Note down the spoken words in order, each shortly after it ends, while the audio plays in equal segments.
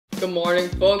Good morning,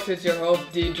 folks. It's your host,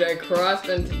 DJ Crust,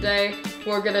 and today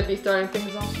we're gonna be starting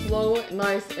things off slow,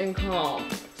 nice, and calm.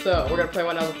 So we're gonna play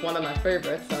one of my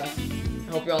favorites. I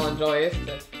hope you all enjoy it.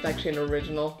 It's actually an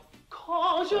original.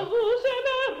 What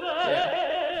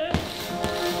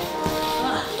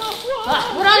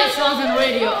are these songs on the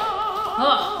radio?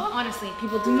 Honestly,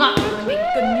 people do not really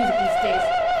make good music these days.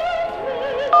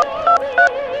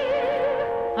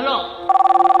 Hello?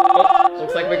 Oh,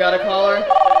 looks like we got a caller.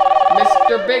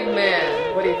 Mr. Big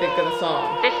Man, what do you think of the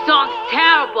song? This song's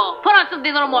terrible. Put on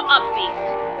something a little more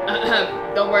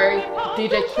upbeat. Don't worry,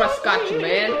 DJ Crust got you,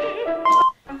 man.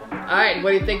 Alright,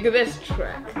 what do you think of this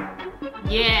track?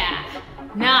 Yeah,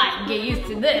 now I can get used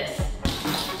to this.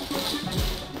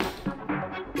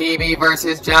 PB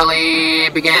versus Jelly,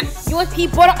 begin.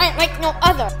 USP butter ain't like no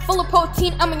other. Full of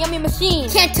protein, I'm a yummy machine.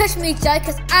 Can't touch me, Jelly,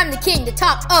 cause I'm the king. The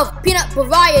top of peanut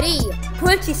variety.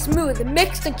 Crunchy smooth,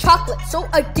 mixed in chocolate. So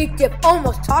addictive,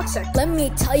 almost toxic. Let me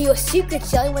tell you a secret,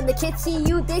 Jelly. When the kids see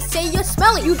you, they say you're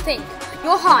smelly. You think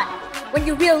you're hot, when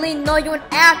you really know you're an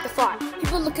afterthought.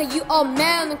 People look at you all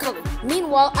melancholy.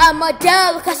 Meanwhile, I'm a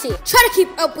delicacy. Try to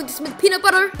keep up with this with peanut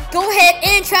butter. Go ahead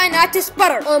and try not to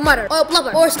sputter, or mutter, or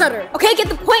blubber, or stutter. Okay, get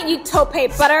the point, you tope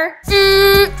butter.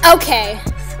 Okay.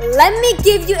 Let me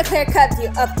give you a clear-cut view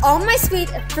of all my sweet,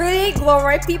 fruity,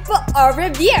 glory people are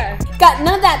revere. Got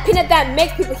none of that peanut that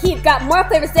makes people heat. Got more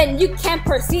flavors than you can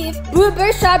perceive.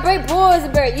 Blueberry, strawberry,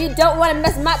 boysenberry. You don't want to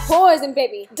mess my poison,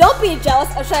 baby. Don't be jealous,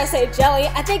 or should I say jelly.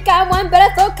 I think I want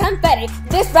better throw confetti.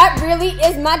 This rap really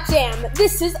is my jam.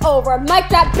 This is over. Mic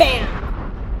drop, bam.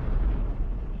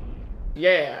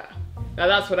 Yeah. Now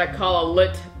that's what I call a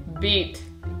lit beat.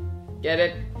 Get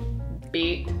it?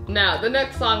 Beat. Now, the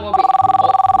next song will be...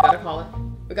 Oh, we got a caller.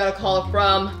 We got a caller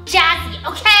from... Jazzy,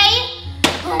 okay?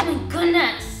 Oh my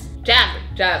goodness.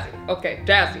 Jazzy. Okay,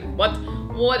 Jazzy.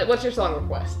 What's your song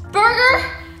request? Burger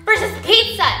versus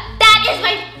pizza. That is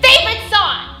my favorite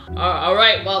song.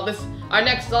 Alright, well, our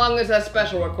next song is a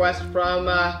special request from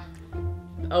a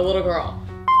little girl.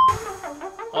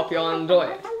 Hope you all enjoy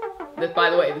it. By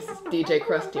the way, this is DJ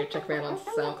Crust here. Check me out on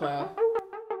SoundCloud.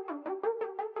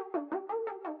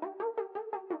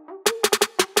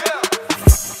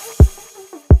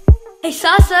 Hey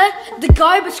Shasha, the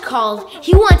garbage called.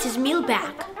 He wants his meal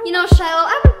back. You know, Shiloh,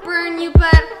 I would burn you,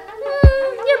 but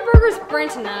your burger's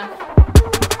burnt enough.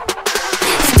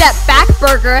 Step back,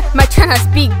 burger, my turn has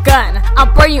begun.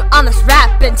 I'll burn you on this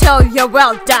rap until you're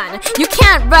well done. You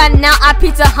can't run now, I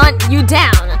pizza hunt you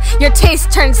down. Your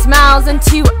taste turns smiles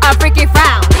into a freaking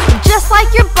frown. Just like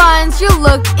your buns, your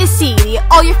look is seedy.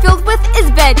 All you're filled with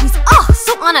is veggies, oh,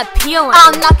 so unappealing.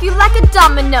 I'll knock you like a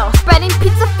domino, spreading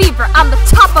pizza fever on the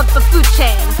top of the food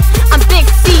chain. I'm Big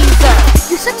Caesar.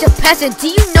 You're such a peasant, do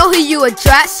you know who you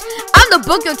address? I'm the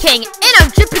Burger King, and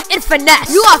I'm dripping in finesse.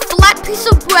 You are a flat piece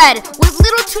of bread with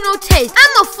little to no taste.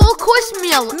 I'm a full course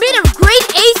meal made of grade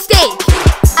A steak.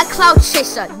 A cloud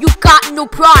chaser, you got no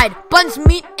pride. Buns,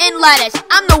 meat, and lettuce,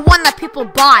 I'm the one that people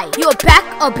buy. You're back,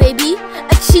 oh baby,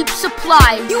 a cheap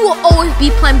supply. You will always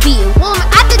be plan B, well I'm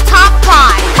at the top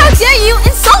 5. How dare you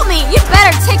insult me? You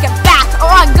better take it back, or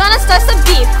I'm gonna start some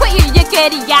beef. Quit your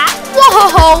yickety yak.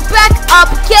 Whoa, back up,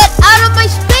 get out of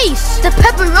my space. The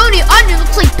pepperoni on you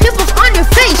looks like pimples on your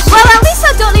face. Well, at least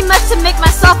I don't need much to make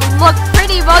myself look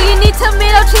pretty. Well, you need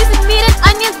tomato, cheese, and meat and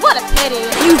onions, what a pity.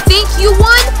 You think you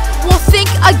won? Well, think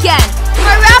again.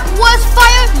 My rap was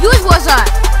fire, yours was a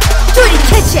dirty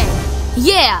kitchen.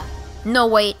 Yeah. No,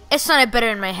 wait, it sounded better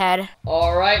in my head.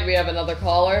 Alright, we have another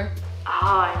caller.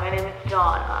 Hi, my name is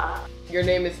Donna. Your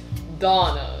name is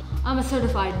Donna. I'm a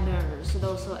certified nurse, and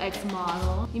also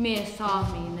ex-model. You may have saw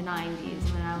me in the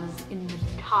 90s when I was in the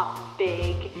Top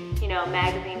big,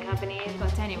 magazine companies.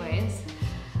 But anyways,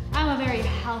 I'm a very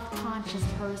health-conscious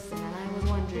person, and I was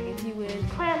wondering if you would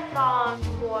Play a song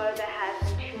more that has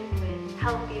to do with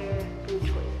healthier food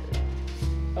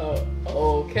choices.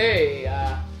 Okay.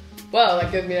 Well,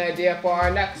 that gives me an idea for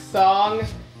our next song.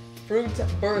 Fruit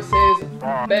versus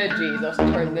veggies. Let's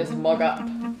turn this mug up.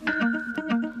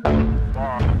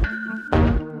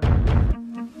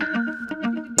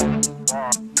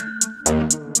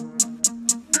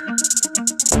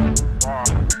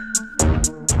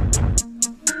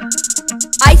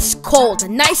 Ice cold,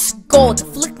 nice gold,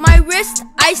 flick my wrist,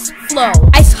 ice flow.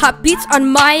 Ice hot beats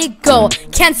on my go.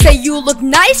 Can't say you look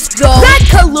nice though. That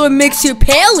color makes you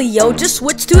paleo, just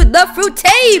switch to the fruit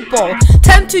table.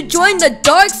 Time to join the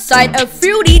dark side of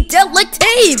fruity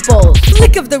delectable.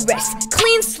 Flick of the wrist,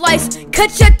 clean slice,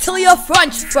 cut ya till your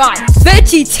french fries.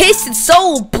 Veggie tasted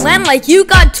so bland like you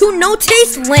got to no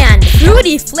taste land.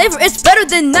 Fruity flavor is better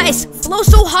than nice, flow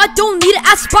so hot don't need it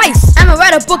as spice. I'ma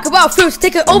write a book about fruits,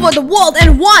 take it over the world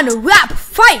and one rap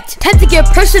fight. Tend to get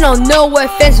personal, no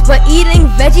offense, but eating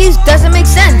veggies doesn't make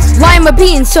sense. Lima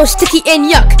beans so sticky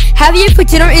and yuck. Having it for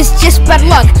dinner is just bad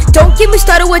luck. Don't get me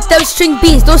started with those string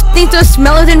beans. Those things are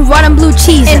smellier than rotten blue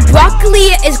cheese. And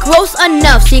broccoli is gross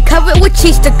enough, so you cover it with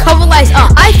cheese to cover lies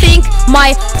up. I think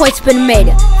my point's been made.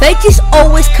 Veggies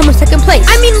always come in second place.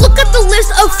 I mean, look at the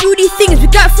list of fruity things. We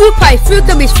got fruit pie, fruit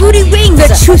gummies, fruity wings.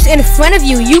 The truth's in front of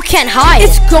you, you can't hide.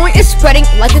 It's growing and spreading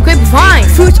like a grapevine.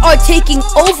 Fruits are taking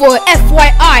over,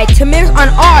 FYI. Tomatoes on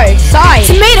our side.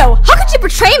 Tomato, how could you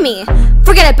betray me?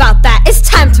 Forget about that, it's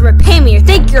time to repay me. You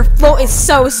think your flow is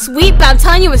so sweet, but I'm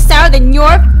telling you it's sourer than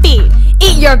your feet.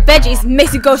 Eat your veggies,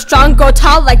 makes you go strong, go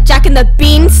tall like Jack in the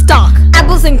Beanstalk.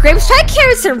 Apples and grapes, try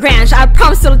carrots and ranch. I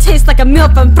promise it'll taste like a meal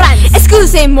from France.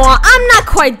 Excusez-moi, I'm not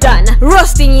quite done.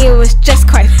 Roasting you is just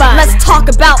quite fun. Let's talk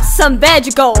about some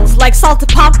veg goals, like salted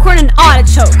popcorn and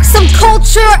artichoke. Some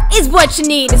culture is what you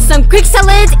need. Some Greek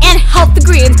salads and healthy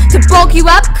greens to bulk you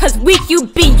up, cause weak you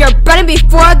be. You're burning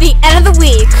before the end of the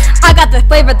week. I got the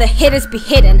flavor the haters be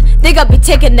hidden. They gonna be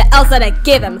taking the L's that I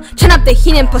give them. Turn up the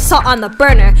heat and put salt on the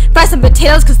burner. Fry some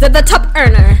potatoes cause they're the top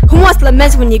earner. Who wants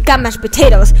lemons when you got mashed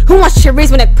potatoes? Who wants cherries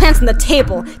when it plants on the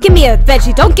table? Give me a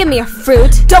veggie, don't give me a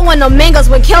fruit. Don't want no mangoes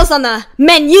when kale's on the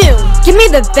menu. Give me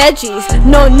the veggies,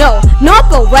 no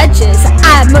apple wedges.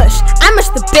 I mush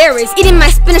the berries. Eating my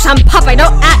spinach on Popeye,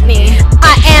 don't at me.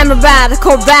 I am a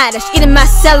radical radish, eating my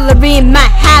celery, my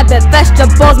habit.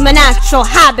 Vegetables, my natural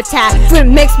habitat. Fruit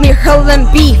makes me hurl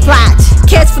and be flat.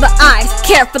 Carrots for the eyes,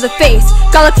 carrot for the face.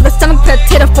 Garlic for the stomach,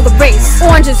 potato for the race.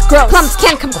 Orange is gross, plums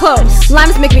can't come close.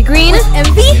 Limes make me green, with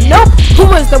envy? Nope.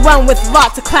 Who is the one with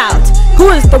lots of clout?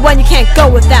 Who is the one you can't go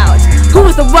without? Who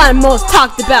is the one most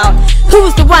talked about? Who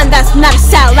is the one that's not a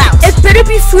sellout? It better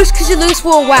be fruits cause you lose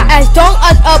for a while, as dull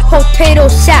as a potato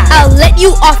sack. I'll let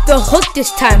you off the hook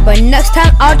this time, but next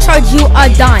time I'll charge you a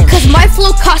dime. Cause my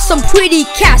flow costs some pretty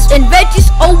cash, and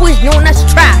veggies always known as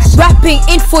trash. Rapping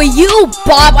in for you,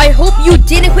 Bob. I hope you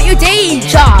didn't quit your day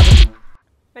job.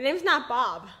 My name's not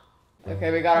Bob.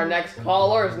 Okay, we got our next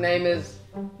caller. His name is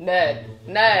Ned.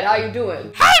 Ned, how you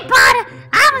doing? Hey, bud!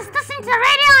 I was listening to the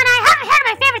radio and I haven't heard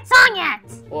my favorite song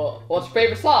yet. Well, what's your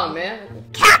favorite song, man?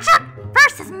 Ketchup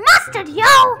versus mustard, yo!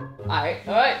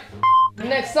 Alright. The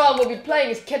next song we'll be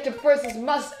playing is Ketchup versus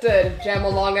Mustard. Jam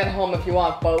along at home if you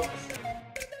want, folks.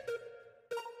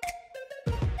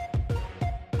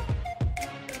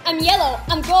 I'm yellow,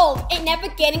 I'm gold, ain't never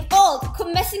getting old.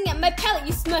 Quit messing up my palate,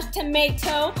 you smushed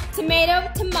tomato.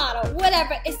 Tomato, tomato,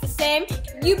 whatever, it's the same.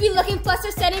 You be looking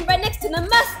flustered standing right next to the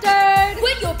mustard.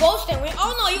 Quit your bullshit, we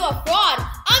all know you a fraud.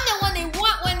 I'm the one they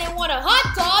want when they want a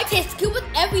hot dog. Tastes good with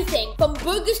everything, from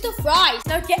burgers to fries.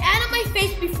 Now get out of my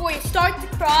face before you start to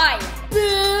cry.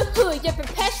 Boo-hoo, you're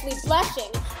perpetually blushing.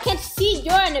 Can't you see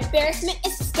you're an embarrassment?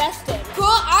 It's disgusting. Girl,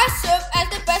 I serve as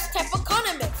the best type of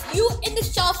condiments. You in the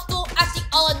shelf stool acting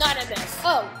all anonymous.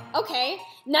 Oh, okay.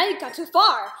 Now you got too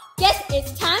far. Guess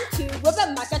it's time to rip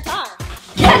up my guitar.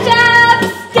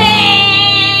 Ketchup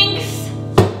stinks!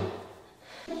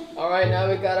 Alright, now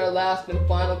we got our last and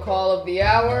final call of the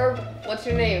hour. What's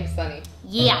your name, Sonny?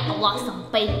 Yeah, I want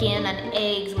some bacon and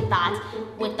eggs with that,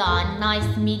 with a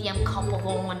nice medium cup of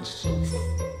orange juice.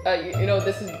 You know,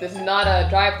 this is not a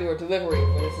drive-thru or delivery.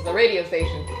 This is a radio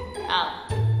station.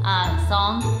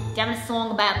 Song? Do you have a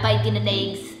song about bacon and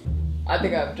eggs? I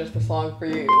think I have just a song for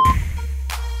you.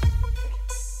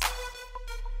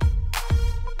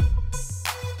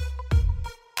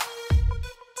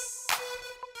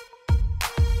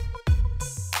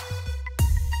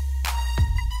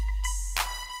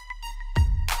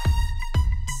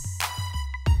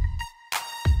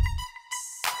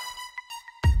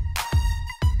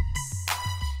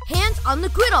 Hands on the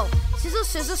griddle, sizzle,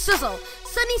 sizzle, sizzle.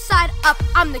 Sunny side up,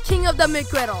 I'm the king of the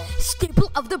McGriddle. Staple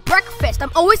of the breakfast,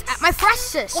 I'm always at my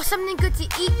freshest. Want something good to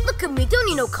eat? Look at me, don't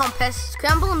need no compass.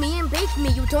 Scramble me and bake me,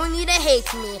 you don't need to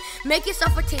hate me. Make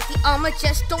yourself a tasty omelet,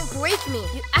 just don't break me.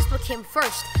 You ask what came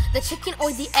first, the chicken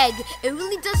or the egg. It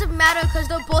really doesn't matter, cause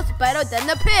they're both better than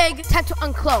the pig. Time to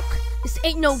uncloak, this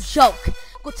ain't no joke.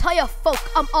 Go tell your folk,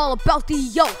 I'm all about the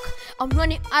yolk. I'm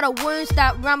running out of words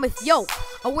that rhyme with yolk.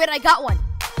 Oh wait, I got one.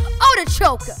 Oh, the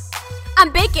choker.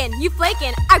 I'm baking, you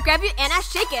flaking. I grab you and I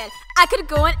shake it. I could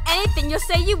go on anything, you'll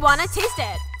say you wanna taste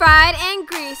it. Fried and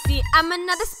greasy, I'm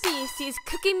another species.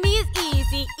 Cooking me is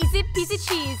easy, easy peasy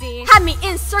cheesy. Have me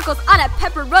in circles on a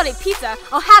pepperoni pizza.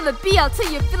 I'll have a BL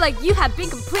till you feel like you have been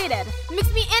completed.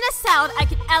 Mix me in a salad, I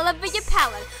can elevate your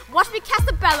palate. Watch me cast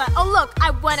a ballot, oh look,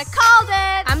 I wanna called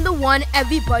it. I'm the one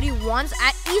everybody wants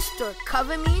at Easter.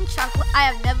 Cover me in chocolate, I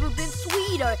have never been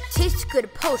sweeter. Tastes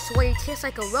good post, where you taste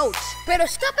like a roach. Better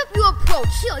step up your approach,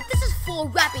 yo, this is full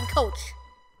rapping coach.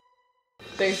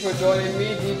 Thanks for joining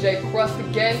me, DJ Crust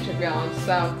again. Check me out on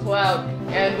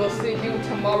SoundCloud. And we'll see you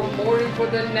tomorrow morning for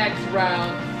the next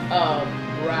round of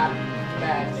Rap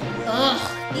Madness.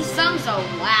 Ugh, these songs are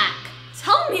whack.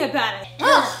 Tell me about it.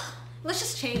 Ugh. Let's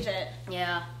just change it.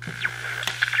 Yeah.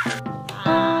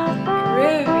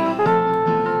 Groovy.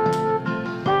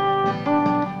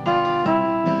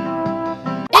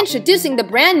 Introducing the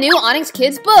brand new Onyx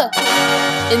Kids book!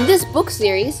 In this book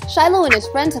series, Shiloh and his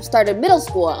friends have started middle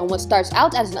school, and what starts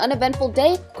out as an uneventful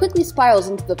day quickly spirals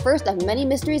into the first of many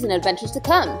mysteries and adventures to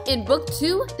come. In book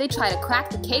 2, they try to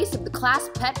crack the case of the class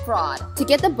pet fraud. To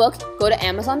get the book, go to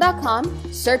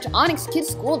Amazon.com, search Onyx Kids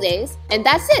School Days, and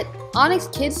that's it! Onyx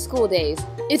Kids School Days.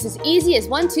 It's as easy as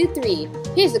 1, 2, 3.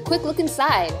 Here's a quick look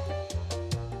inside.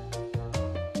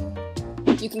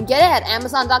 You can get it at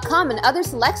Amazon.com and other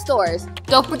select stores.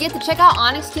 Don't forget to check out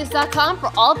OnyxKids.com for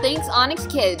all things Onyx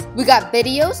Kids. We got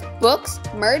videos, books,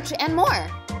 merch, and more.